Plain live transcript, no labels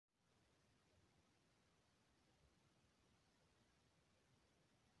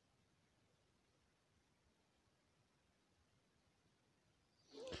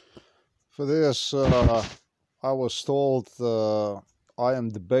For this, I was told I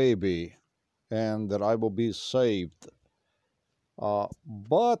am the baby and that I will be saved.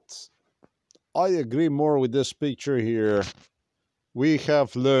 But I agree more with this picture here. We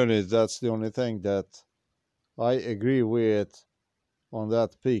have learned it. That's the only thing that I agree with on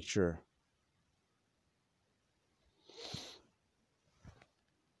that picture.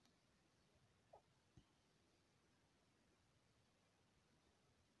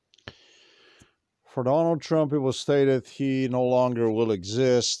 For Donald Trump, it was stated he no longer will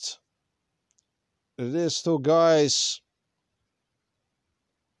exist. These two guys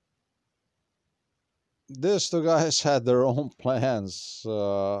had their own plans.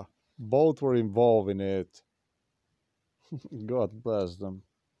 Both were involved in it. God bless them.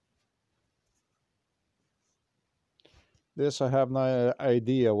 This, I have no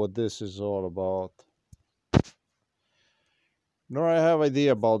idea what this is all about. Nor I have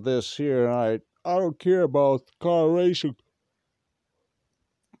idea about this here. I don't care about car racing.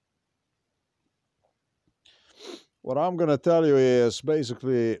 What I'm gonna tell you is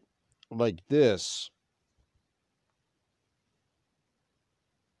basically like this.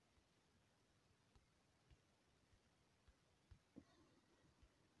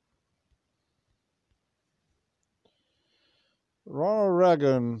 Ronald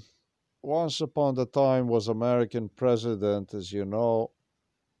Reagan, once upon a time, was American president, as you know.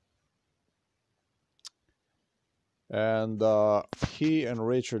 And he and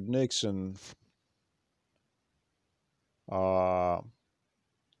Richard Nixon were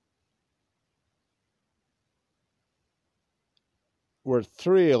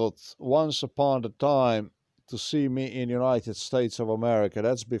thrilled once upon a time to see me in the United States of America.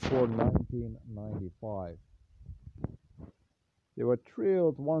 That's before 1995. They were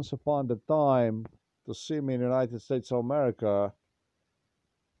thrilled once upon a time to see me in the United States of America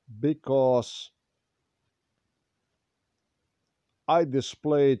because I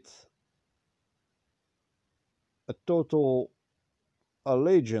displayed a total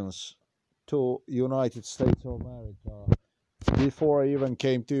allegiance to United States of America before I even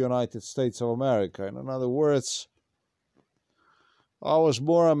came to United States of America. In other words, I was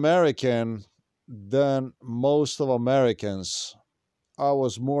more American than most of Americans. I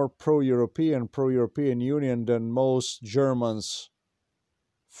was more pro-European Union than most Germans,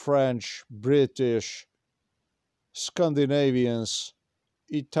 French, British, Scandinavians,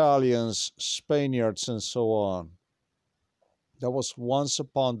 Italians, Spaniards, and so on. That was once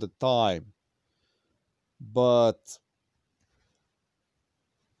upon the time. But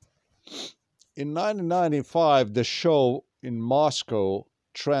in 1995, the show in Moscow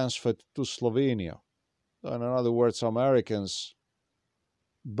transferred to Slovenia. In other words, Americans,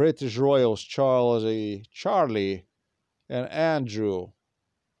 British royals Charlie and Andrew,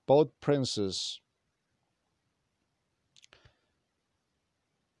 both princes,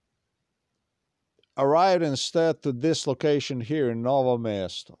 arrived instead to this location here in Novo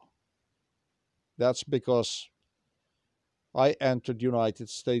Mesto. That's because I entered United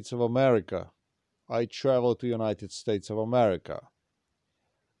States of America. I traveled to United States of America.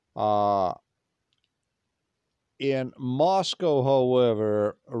 In Moscow,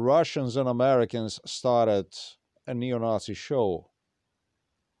 however, Russians and Americans started a neo-Nazi show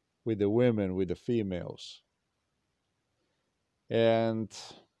with the women, with the females. And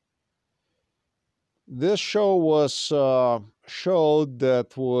this show was showed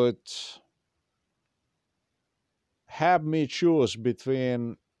that would have me choose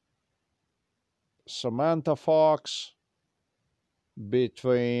between Samantha Fox,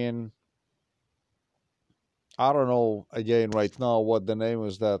 between, I don't know again right now what the name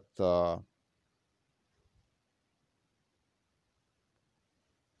is, that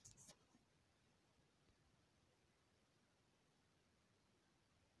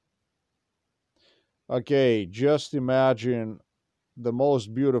okay, just imagine the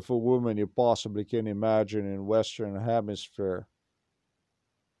most beautiful woman you possibly can imagine in Western Hemisphere.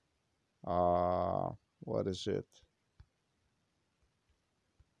 What is it?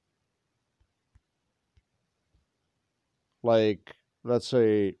 Like, let's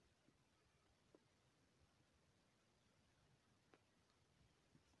say,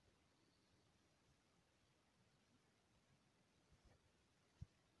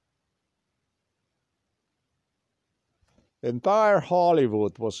 entire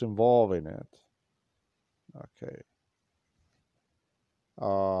Hollywood was involved in it. Okay.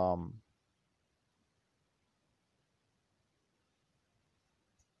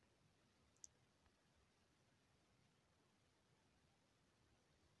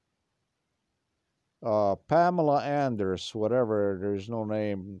 Pamela Anders, whatever, there's no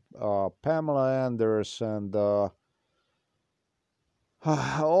name. Pamela Anders and all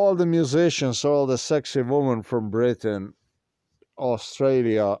the musicians, all the sexy women from Britain,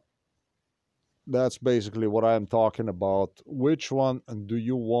 Australia. That's basically what I'm talking about. Which one do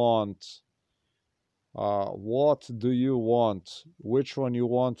you want? What do you want? Which one you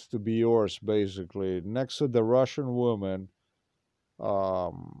want to be yours, basically? Next to the Russian woman,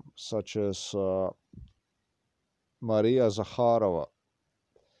 such as Maria Zakharova.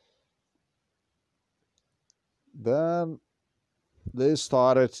 Then they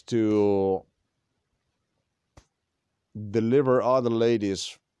started to deliver other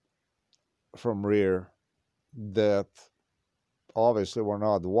ladies from rear that obviously were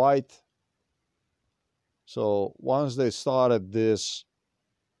not white. So once they started this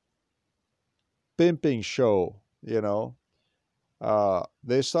pimping show, they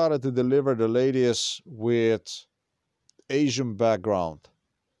started to deliver the ladies with Asian background,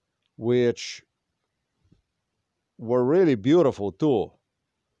 which were really beautiful too.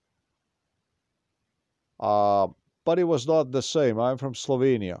 But it was not the same. I'm from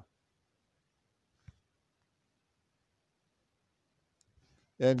Slovenia.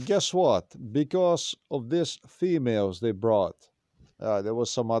 And guess what? Because of these females they brought, there was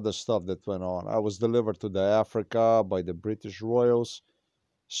some other stuff that went on. I was delivered to the Africa by the British royals,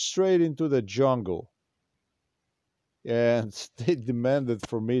 straight into the jungle. And they demanded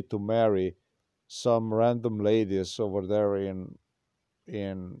for me to marry some random ladies over there in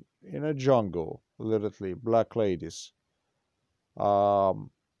a jungle, literally black ladies.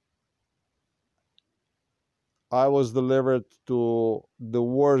 I was delivered to the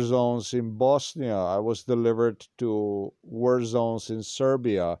war zones in Bosnia. I was delivered to war zones in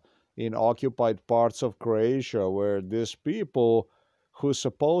Serbia, in occupied parts of Croatia, where these people who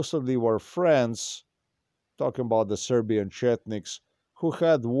supposedly were friends, talking about the Serbian Chetniks, who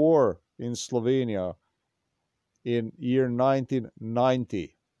had war in Slovenia in year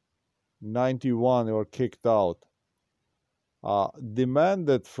 1990, 91, they were kicked out,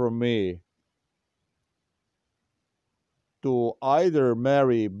 demanded from me to either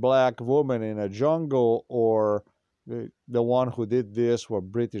marry black women in a jungle, or the one who did this were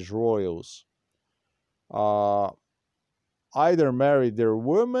British royals. Either marry their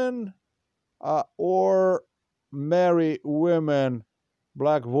women or marry women,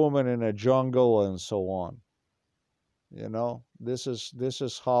 black women in a jungle, and so on. This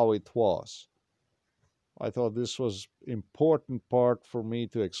is how it was. I thought this was important part for me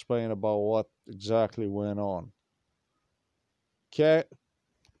to explain about what exactly went on.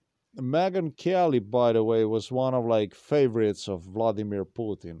 Megyn Kelly, by the way, was one of favorites of Vladimir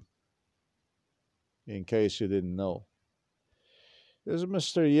Putin, in case you didn't know. There's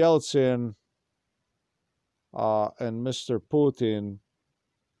Mr. Yeltsin and Mr. Putin,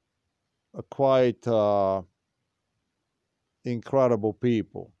 are quite incredible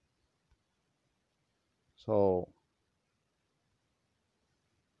people. So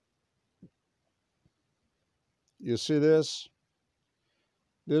you see this?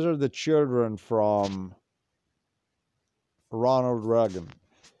 These are the children from Ronald Reagan.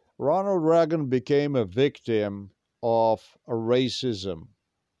 Ronald Reagan became a victim of racism.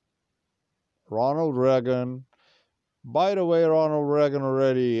 Ronald Reagan, by the way, Ronald Reagan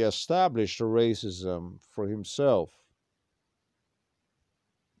already established a racism for himself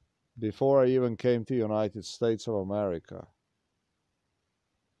before I even came to the United States of America.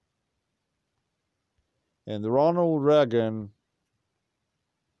 And Ronald Reagan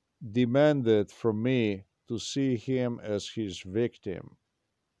demanded from me to see him as his victim.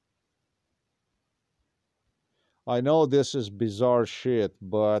 I know this is bizarre shit,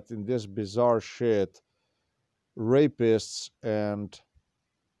 but in this bizarre shit, rapists and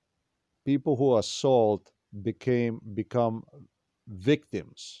people who assault become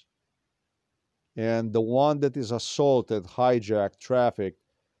victims. And the one that is assaulted, hijacked, trafficked,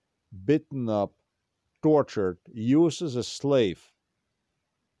 beaten up, tortured, used as a slave,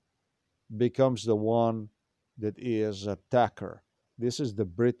 becomes the one that is attacker. This is the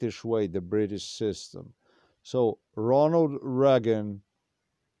British way, the British system. So Ronald Reagan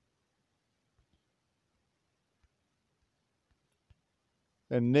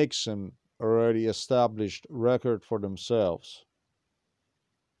and Nixon already established record for themselves.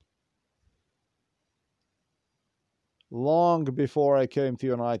 Long before I came to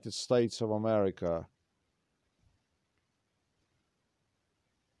the United States of America,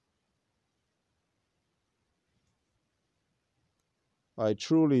 I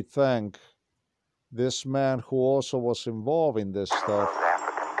truly thank this man who also was involved in this stuff.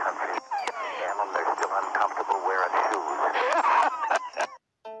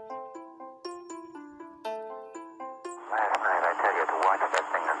 watch that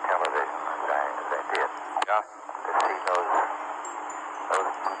thing on television as I did. Yeah. To see those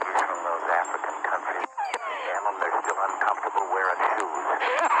monkeys from those African countries. Damn them, they're still uncomfortable wearing shoes.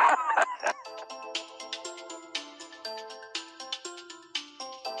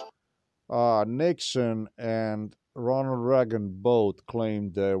 Nixon and Ronald Reagan both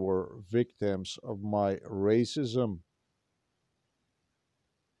claimed they were victims of my racism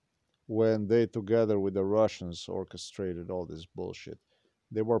when they, together with the Russians, orchestrated all this bullshit.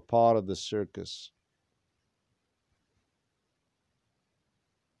 They were part of the circus.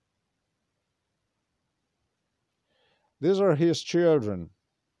 These are his children,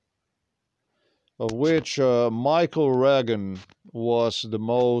 of which Michael Reagan was the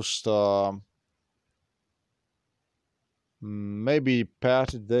most, maybe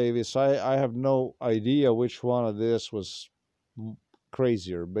Pat Davis. I have no idea which one of this was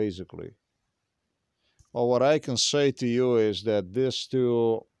crazier, basically. Well, what I can say to you is that these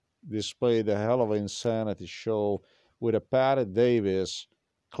two displayed a hell of an insanity show with a Pat Davis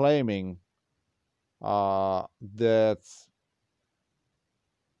claiming that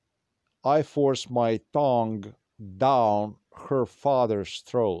I forced my tongue down her father's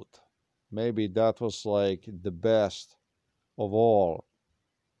throat. Maybe that was like the best of all.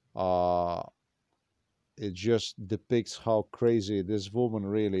 It just depicts how crazy this woman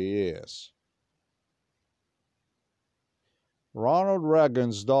really is. Ronald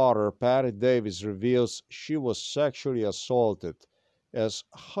Reagan's daughter, Patty Davis, reveals she was sexually assaulted as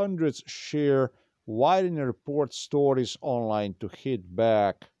hundreds share widely report stories online to hit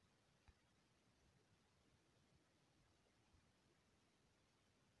back.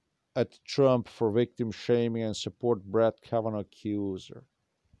 At Trump for victim shaming and support Brett Kavanaugh accuser.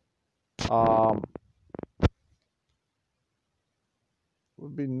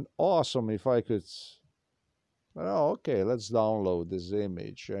 Would be awesome if I could. Oh, okay, let's download this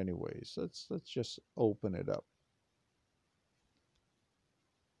image. Anyways, let's just open it up.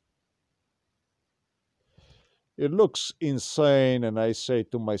 It looks insane, and I say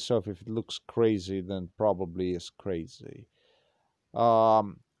to myself, if it looks crazy, then probably is crazy.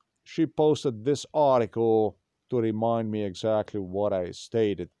 She posted this article to remind me exactly what I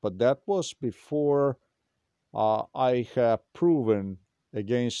stated, but that was before I have proven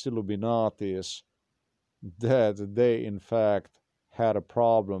against Illuminatis that they in fact had a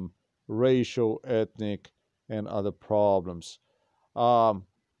problem, racial, ethnic, and other problems.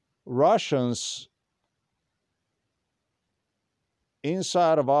 Russians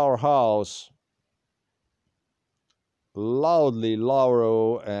inside of our house loudly,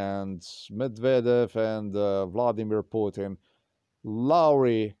 Lavrov and Medvedev and Vladimir Putin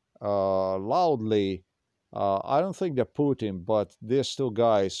loudly, I don't think that Putin, but these two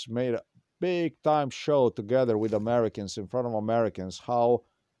guys made a big time show together with Americans, in front of Americans, how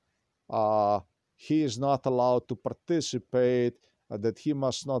he is not allowed to participate, that he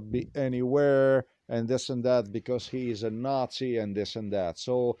must not be anywhere, and this and that, because he is a Nazi and this and that.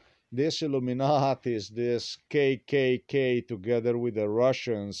 So this Illuminatis, this KKK, together with the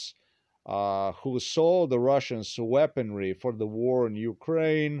Russians, who sold the Russians weaponry for the war in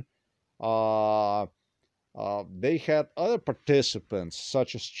Ukraine, they had other participants,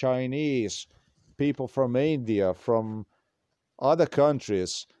 such as Chinese, people from India, from other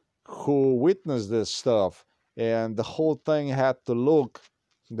countries, who witnessed this stuff. And the whole thing had to look,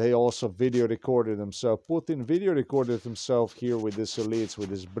 they also video recorded themselves. Putin video recorded himself here with these elites, with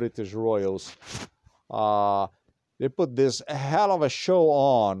these British royals. They put this hell of a show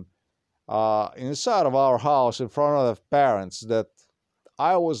on inside of our house in front of the parents, that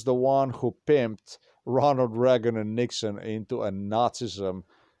I was the one who pimped Ronald Reagan and Nixon into a Nazism,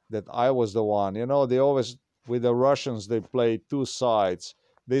 that I was the one. You know, they always, with the Russians, they play two sides.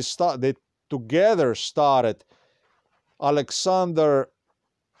 They together started Alexander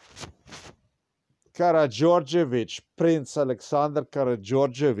Karageorgievich, Prince Alexander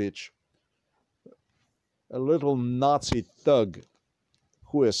Karageorgievich, a little Nazi thug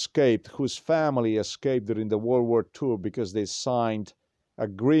who escaped, whose family escaped during the World War II because they signed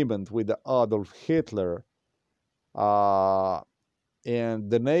agreement with Adolf Hitler, and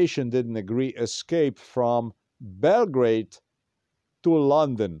the nation didn't agree, escaped from Belgrade to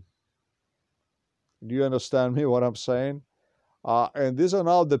London. Do you understand me what I'm saying? And these are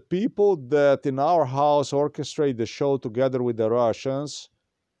now the people that in our house orchestrate the show together with the Russians.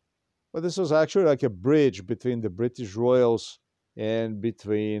 But this was actually like a bridge between the British royals and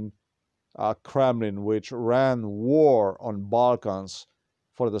between Kremlin, which ran war on Balkans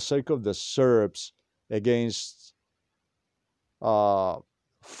for the sake of the Serbs against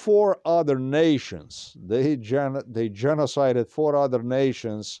 4 other nations. They genocided 4 other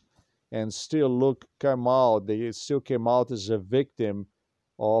nations, and still they still came out as a victim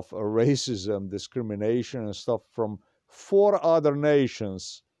of racism, discrimination, and stuff from 4 other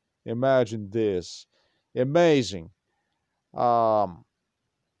nations. Imagine this. Amazing.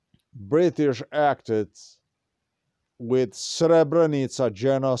 British acted with Srebrenica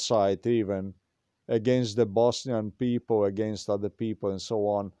genocide even against the Bosnian people, against other people, and so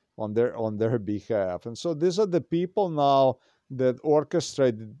on their behalf. And so these are the people now that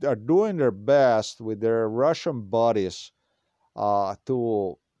orchestrate, are doing their best with their Russian buddies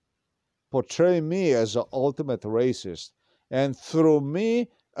to portray me as an ultimate racist, and through me,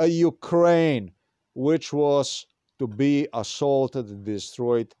 a Ukraine, which was to be assaulted,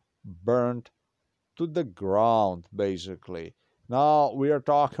 destroyed, burned to the ground, basically. Now we are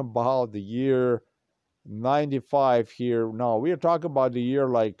talking about the year 95 here. No, we are talking about the year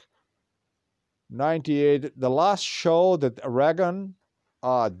like 98. The last show that Reagan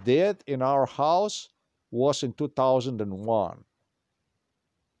did in our house was in 2001.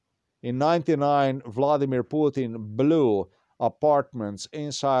 In 99, Vladimir Putin blew apartments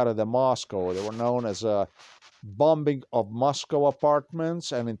inside of the Moscow. They were known as a bombing of Moscow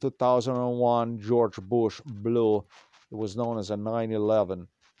apartments. And in 2001, George Bush blew, it was known as a 9/11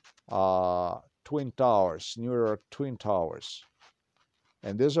 Twin Towers, New York Twin Towers.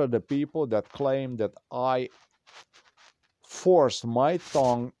 And these are the people that claim that I forced my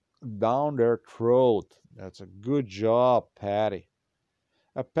tongue down their throat. That's a good job, Patty.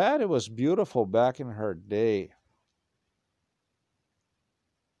 Patty was beautiful back in her day.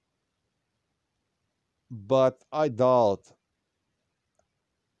 But I doubt,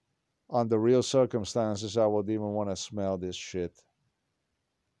 under real circumstances, I would even want to smell this shit.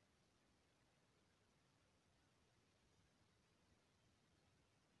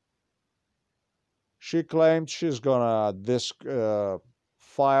 She claimed she's gonna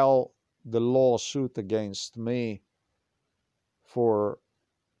file the lawsuit against me for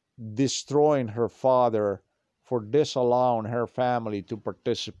destroying her father, for disallowing her family to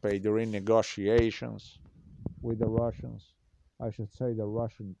participate during negotiations with the Russians. I should say the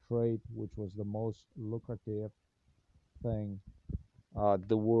Russian trade, which was the most lucrative thing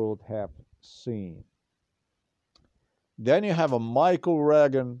the world have seen. Then you have a Michael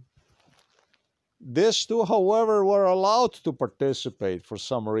Reagan. These two, however, were allowed to participate for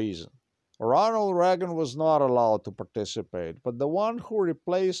some reason. Ronald Reagan was not allowed to participate, but the one who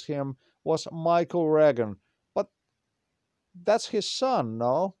replaced him was Michael Reagan. But that's his son,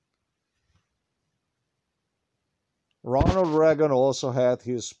 no? Ronald Reagan also had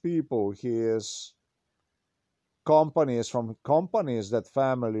his people, his companies, from companies that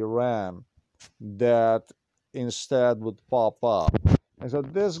family ran, that instead would pop up. And so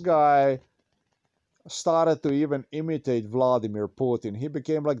this guy started to even imitate Vladimir Putin. He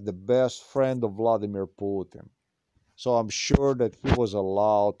became like the best friend of Vladimir Putin. So I'm sure that he was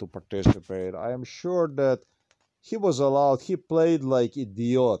allowed to participate. I am sure that he was allowed. He played like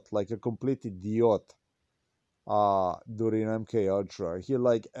idiot, like a complete idiot during MK Ultra. He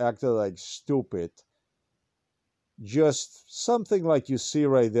like acted like stupid. Just something like you see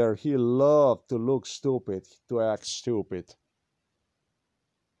right there. He loved to look stupid, to act stupid.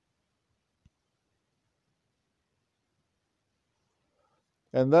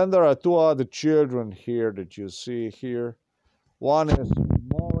 And then there are 2 other children here that you see here. One is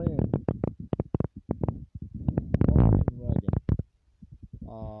Maureen Reagan.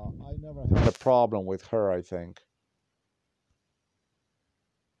 I never had a problem with her, I think.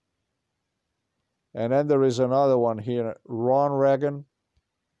 And then there is another one here, Ron Reagan.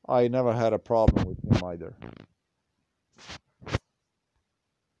 I never had a problem with him either.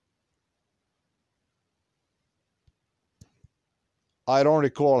 I don't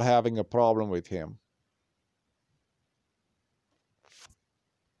recall having a problem with him.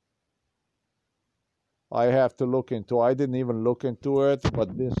 I have to look into. I didn't even look into it,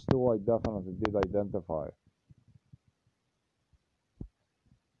 but these 2 I definitely did identify.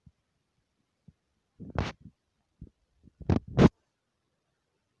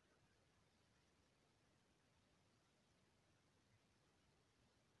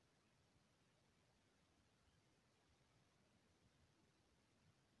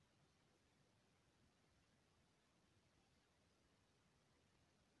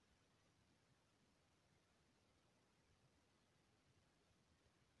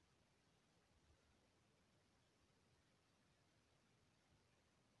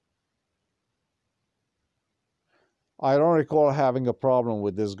 I don't recall having a problem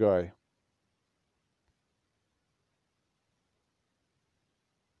with this guy.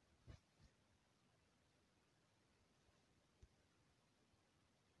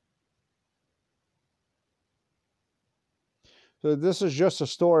 So this is just a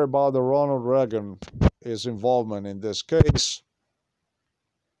story about the Ronald Reagan, his involvement in this case.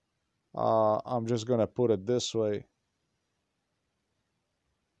 I'm just gonna put it this way.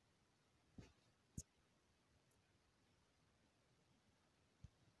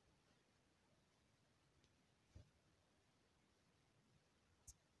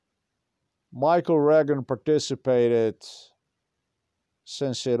 Michael Reagan participated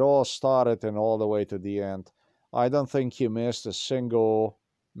since it all started and all the way to the end. I don't think he missed a single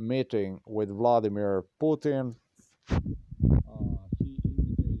meeting with Vladimir Putin. He imitated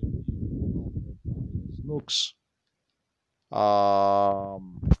the looks.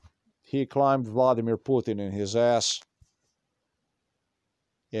 He climbed Vladimir Putin in his ass.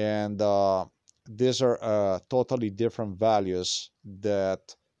 And these are totally different values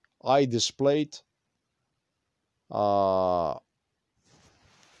that I displayed.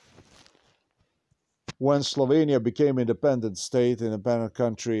 When Slovenia became independent state, independent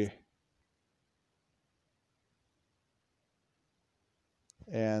country,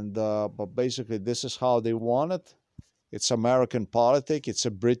 and but basically this is how they want it. It's American politic. It's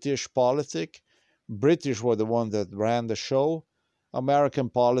a British politic. British were the one that ran the show. American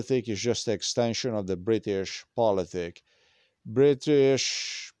politic is just the extension of the British politic.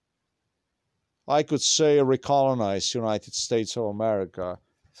 British, I could say, recolonized United States of America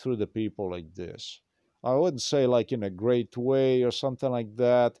through the people like this. I wouldn't say like in a great way or something like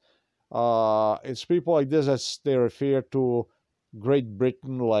that. It's people like this as they refer to Great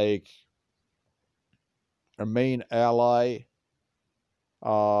Britain like a main ally.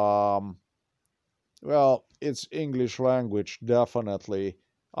 Well, it's English language, definitely.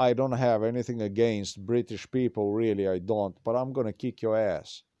 I don't have anything against British people, really, I don't. But I'm gonna kick your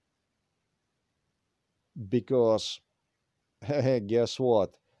ass. Because, hey, guess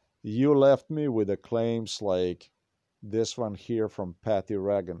what? You left me with the claims like this one here from Patty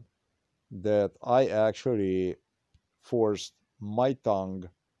Reagan, that I actually forced my tongue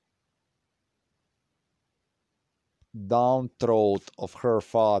down throat of her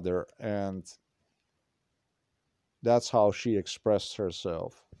father, and that's how she expressed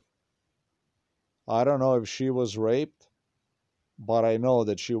herself. I don't know if she was raped, but I know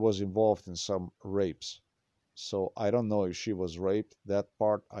that she was involved in some rapes. So I don't know if she was raped. That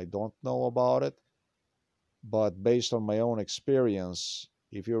part I don't know about it. But based on my own experience,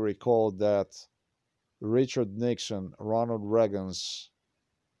 if you recall that Richard Nixon, Ronald Reagan's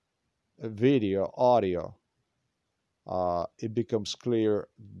video, audio, it becomes clear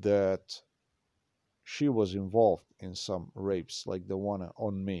that she was involved in some rapes, like the one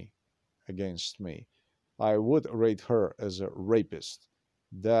on me, against me. I would rate her as a rapist.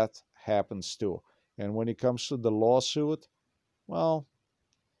 That happens too. And when it comes to the lawsuit, well,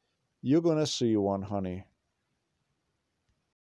 you're gonna see one, honey.